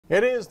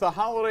It is the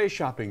holiday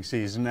shopping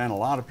season, and a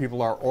lot of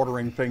people are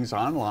ordering things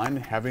online,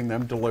 having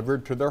them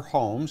delivered to their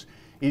homes.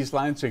 East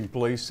Lansing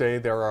Police say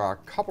there are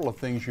a couple of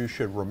things you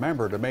should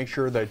remember to make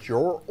sure that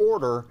your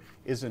order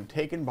isn't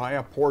taken by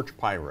a porch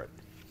pirate.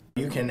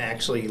 You can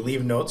actually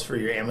leave notes for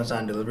your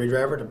Amazon delivery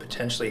driver to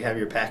potentially have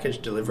your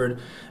package delivered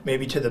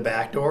maybe to the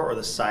back door or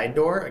the side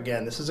door.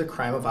 Again, this is a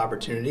crime of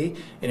opportunity,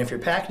 and if your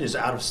package is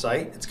out of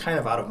sight, it's kind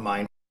of out of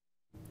mind.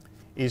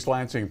 East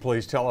Lansing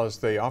Police tell us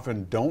they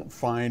often don't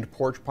find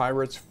porch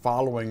pirates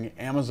following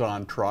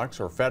Amazon trucks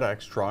or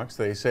FedEx trucks.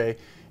 They say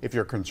if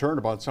you're concerned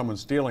about someone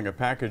stealing a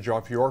package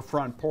off your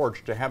front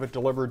porch, to have it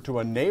delivered to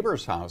a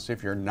neighbor's house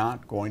if you're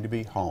not going to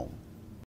be home.